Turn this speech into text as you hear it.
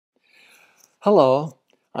Hello,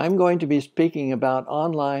 I'm going to be speaking about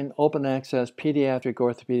online open access pediatric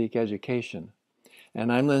orthopedic education.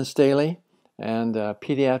 And I'm Lynn Staheli, and a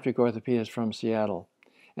pediatric orthopedist from Seattle,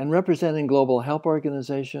 and representing Global Health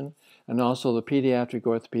Organization and also the Pediatric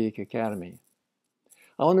Orthopedic Academy.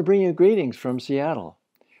 I want to bring you greetings from Seattle.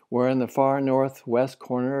 We're in the far northwest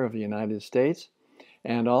corner of the United States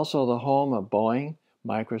and also the home of Boeing,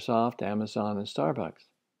 Microsoft, Amazon, and Starbucks.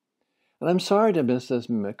 And I'm sorry to miss this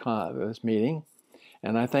meeting,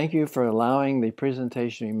 and I thank you for allowing the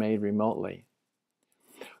presentation to be made remotely.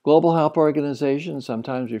 Global Health Organizations,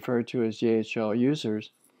 sometimes referred to as GHO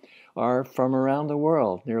users, are from around the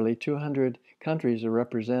world. Nearly 200 countries are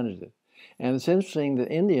represented. And it's interesting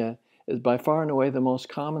that India is by far and away the most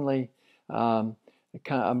common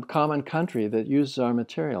country that uses our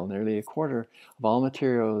material. Nearly a quarter of all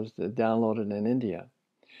material is downloaded in India.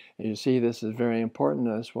 And you see, this is very important.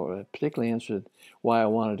 That's what I'm particularly interested why I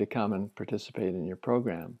wanted to come and participate in your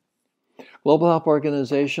program. Global Health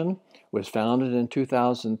Organization was founded in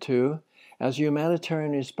 2002 as a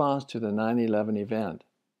humanitarian response to the 9/11 event,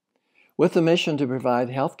 with the mission to provide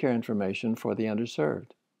healthcare information for the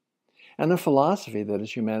underserved, and a philosophy that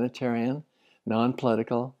is humanitarian,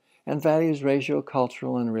 non-political, and values racial,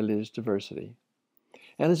 cultural, and religious diversity,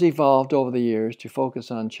 and has evolved over the years to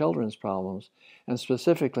focus on children's problems and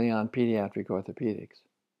specifically on pediatric orthopedics.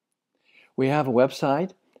 We have a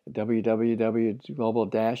website,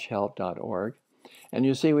 www.global-health.org, and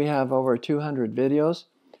you see we have over 200 videos.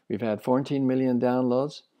 We've had 14 million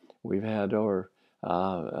downloads. We've had over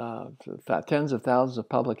tens of thousands of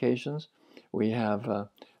publications. We have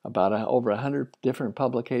over 100 different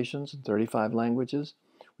publications in 35 languages.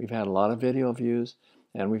 We've had a lot of video views,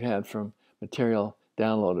 and we've had from material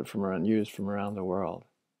downloaded used from around the world.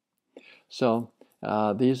 So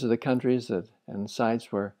these are the countries and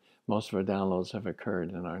sites where most of our downloads have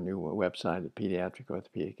occurred in our new website at Pediatric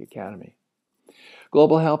Orthopedic Academy.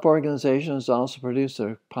 Global Health Organization has also produced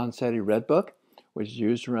a Ponseti Red Book, which is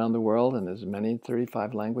used around the world in as many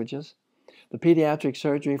 35 languages. The Pediatric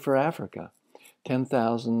Surgery for Africa,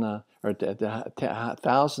 1,000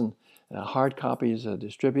 hard copies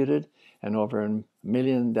distributed, and over 1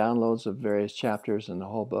 million downloads of various chapters in the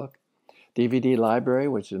whole book. DVD library,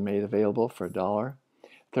 which is made available for $1,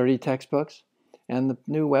 30 textbooks, and the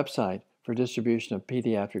new website for distribution of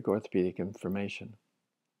pediatric orthopedic information.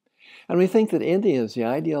 And we think that India is the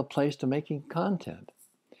ideal place to making content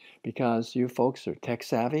because you folks are tech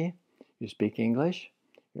savvy, you speak English,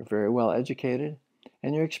 you're very well educated,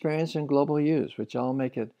 and you're experienced in global use, which all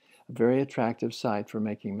make it a very attractive site for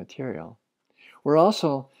making material. We're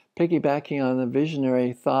also piggybacking on the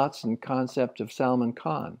visionary thoughts and concept of Salman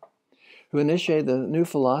Khan, who initiated the new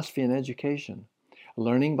philosophy in education,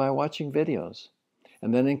 learning by watching videos,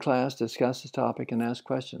 and then in class discuss the topic and ask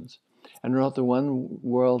questions, and wrote the One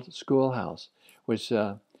World Schoolhouse, which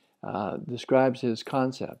describes his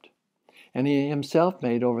concept. And he himself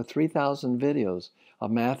made over 3,000 videos of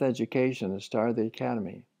math education as started the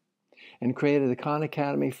Academy, and created the Khan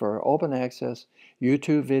Academy for open access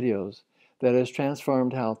YouTube videos that has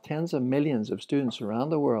transformed how tens of millions of students around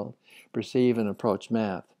the world perceive and approach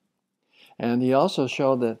math. And he also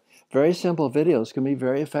showed that very simple videos can be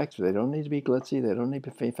very effective. They don't need to be glitzy, they don't need to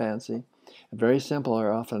be fancy. Very simple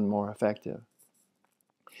are often more effective.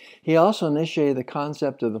 He also initiated the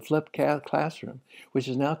concept of the flipped classroom, which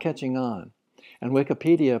is now catching on. And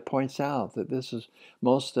Wikipedia points out that this is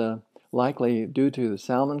most likely due to the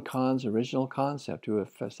Salman Khan's original concept who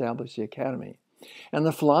established the Academy. And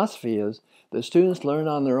the philosophy is that students learn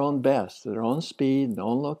on their own best, their own speed, their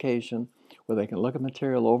own location, where they can look at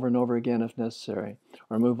material over and over again if necessary,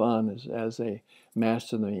 or move on as they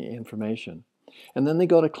master the information. And then they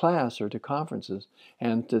go to class or to conferences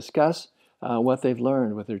and discuss what they've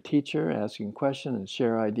learned with their teacher, asking questions and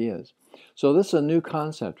share ideas. So this is a new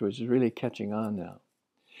concept which is really catching on now.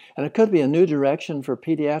 And it could be a new direction for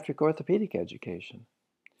pediatric orthopedic education,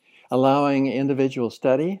 allowing individual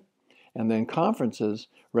study, and then conferences,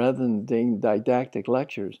 rather than didactic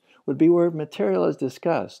lectures, would be where material is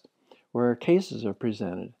discussed, where cases are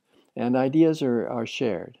presented, and ideas are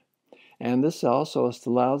shared. And this also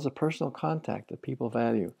allows the personal contact that people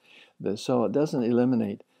value, so it doesn't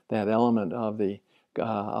eliminate that element of the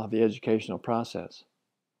educational process.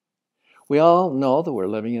 We all know that we're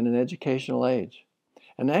living in an educational age,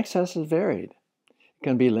 and access is varied. It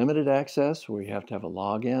can be limited access, where you have to have a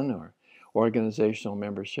login, or organizational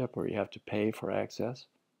membership, where you have to pay for access.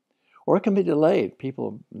 Or it can be delayed.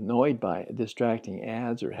 People annoyed by distracting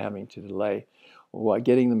ads or having to delay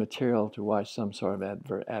getting the material to watch some sort of ad.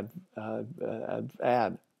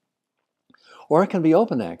 Or it can be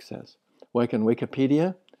open access, like in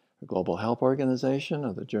Wikipedia the Global Health Organization,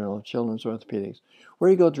 or the Journal of Children's Orthopedics, where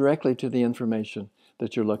you go directly to the information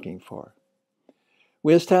that you're looking for.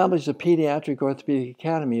 We established the Pediatric Orthopedic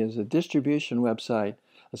Academy as a distribution website,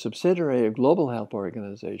 a subsidiary of Global Health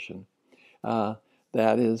Organization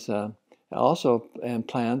that is also and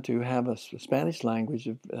plan to have a Spanish language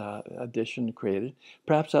edition created,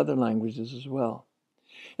 perhaps other languages as well.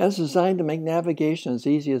 And it's designed to make navigation as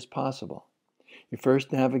easy as possible. You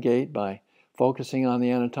first navigate by focusing on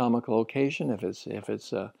the anatomical location if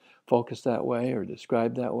it's focused that way or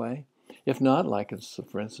described that way. If not, like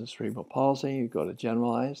for instance cerebral palsy, you go to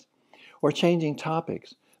generalized, or changing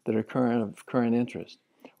topics that are of current interest,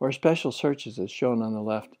 or special searches as shown on the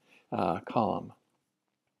left column.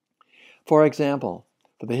 For example,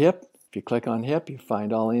 for the hip, if you click on hip, you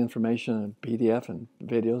find all the information in PDF and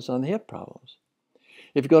videos on the hip problems.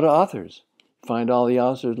 If you go to authors, you find all the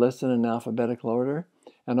authors listed in alphabetical order,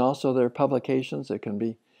 and also their publications that can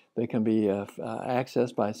be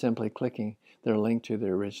accessed by simply clicking their link to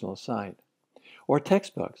their original site. Or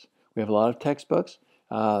textbooks. We have a lot of textbooks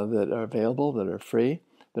that are available that are free.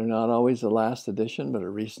 They're not always the last edition, but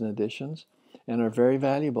are recent editions, and are very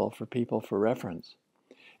valuable for people for reference.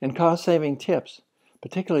 And cost-saving tips,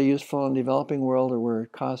 particularly useful in the developing world or where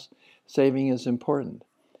cost saving is important.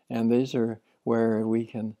 And these are where we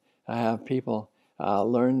can have people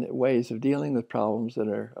learn ways of dealing with problems that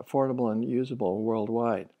are affordable and usable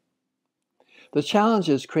worldwide. The challenge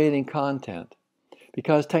is creating content,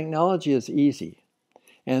 because technology is easy,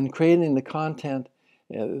 and creating the content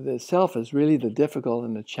itself is really the difficult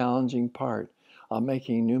and the challenging part of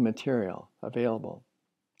making new material available.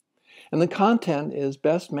 And the content is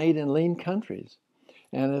best made in lean countries,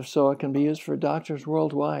 and if so, it can be used for doctors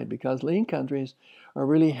worldwide, because lean countries are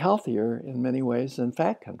really healthier in many ways than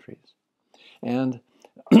fat countries. And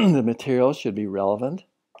the materials should be relevant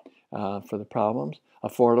for the problems,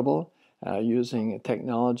 affordable, using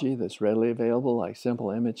technology that's readily available, like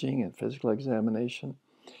simple imaging and physical examination,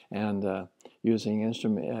 and using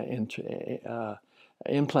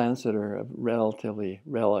implants that are relatively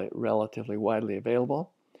widely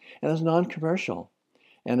available, and is non-commercial,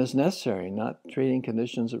 and is necessary, not treating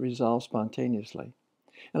conditions that resolve spontaneously,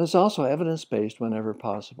 and is also evidence-based whenever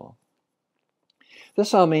possible.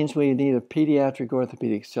 This all means we need a pediatric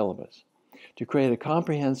orthopedic syllabus to create a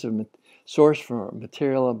comprehensive source for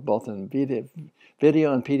material both in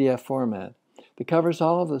video and PDF format that covers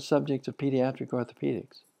all of the subjects of pediatric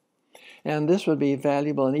orthopedics. And this would be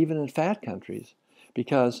valuable and even in fat countries,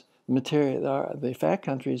 because the fat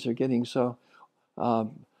countries are getting so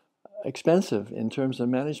expensive in terms of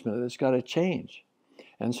management that it's got to change.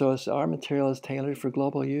 And so our material is tailored for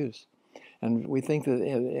global use. And we think that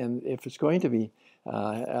if it's going to be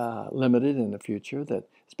limited in the future, that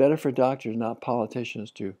it's better for doctors, not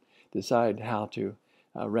politicians, to decide how to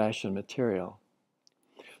ration material.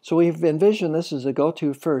 So we've envisioned this as a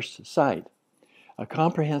go-to first site, a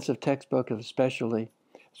comprehensive textbook of specialty,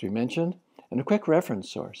 as we mentioned, and a quick reference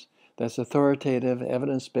source that's authoritative,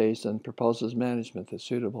 evidence-based, and proposes management that's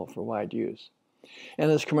suitable for wide use, and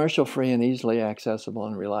is commercial-free and easily accessible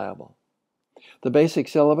and reliable. The basic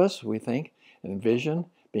syllabus, we think, and envision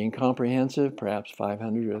being comprehensive, perhaps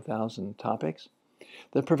 500 or 1,000 topics,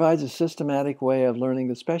 that provides a systematic way of learning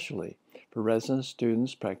the specialty for residents,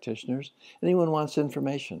 students, practitioners, anyone who wants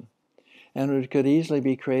information. And it could easily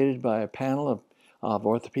be created by a panel of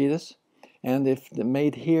orthopedists, and if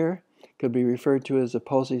made here, could be referred to as a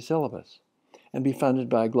POSI syllabus, and be funded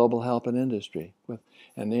by global help and industry,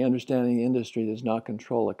 and the understanding the industry does not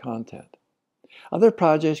control the content. Other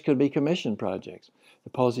projects could be commission projects.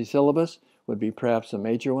 The POSI syllabus would be perhaps a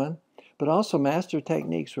major one, but also master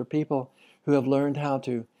techniques for people who have learned how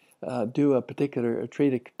to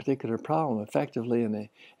treat a particular problem effectively and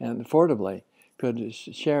affordably, could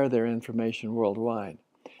share their information worldwide.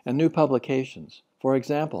 And new publications. For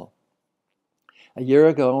example, a year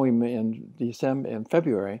ago, in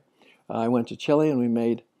February, I went to Chile and we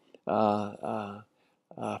made 50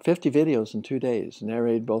 videos in 2 days,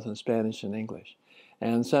 narrated both in Spanish and English.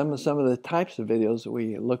 And some of the types of videos that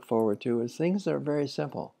we look forward to is things that are very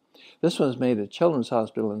simple. This one was made at Children's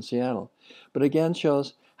Hospital in Seattle, but again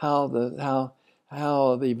shows how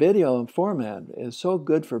the video format is so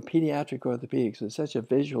good for pediatric orthopedics. It's such a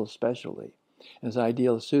visual specialty, and is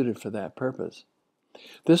ideally suited for that purpose.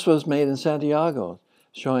 This was made in Santiago,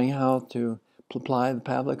 showing how to apply the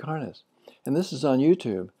Pavlik harness. And this is on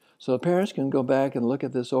YouTube, so parents can go back and look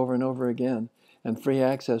at this over and over again, and free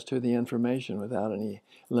access to the information without any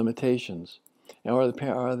limitations. Or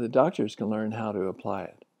the doctors can learn how to apply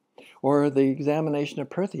it. Or the examination of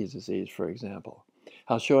Perthes disease, for example,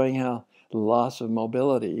 showing how the loss of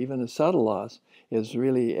mobility, even a subtle loss, is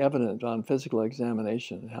really evident on physical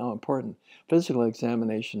examination and how important physical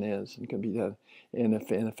examination is and can be done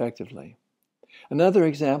effectively. Another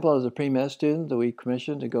example is a pre-med student that we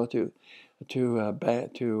commissioned to go to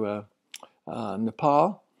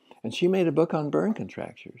Nepal, and she made a book on burn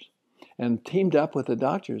contractures and teamed up with the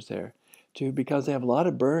doctors there because they have a lot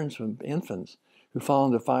of burns from infants who fall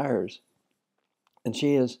into fires. And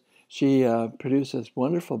she produced this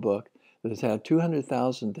wonderful book that has had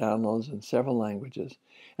 200,000 downloads in several languages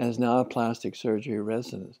and is now a plastic surgery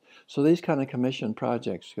resident. So these kind of commission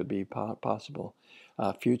projects could be possible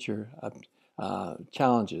future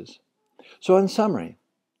challenges. So in summary,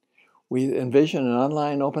 we envision an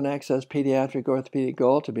online open access pediatric orthopedic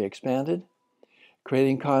goal to be expanded,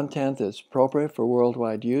 creating content that's appropriate for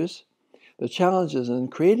worldwide use. The challenge is in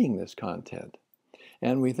creating this content.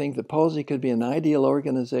 And we think that POSI could be an ideal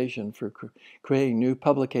organization for creating new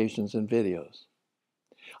publications and videos.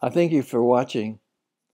 I thank you for watching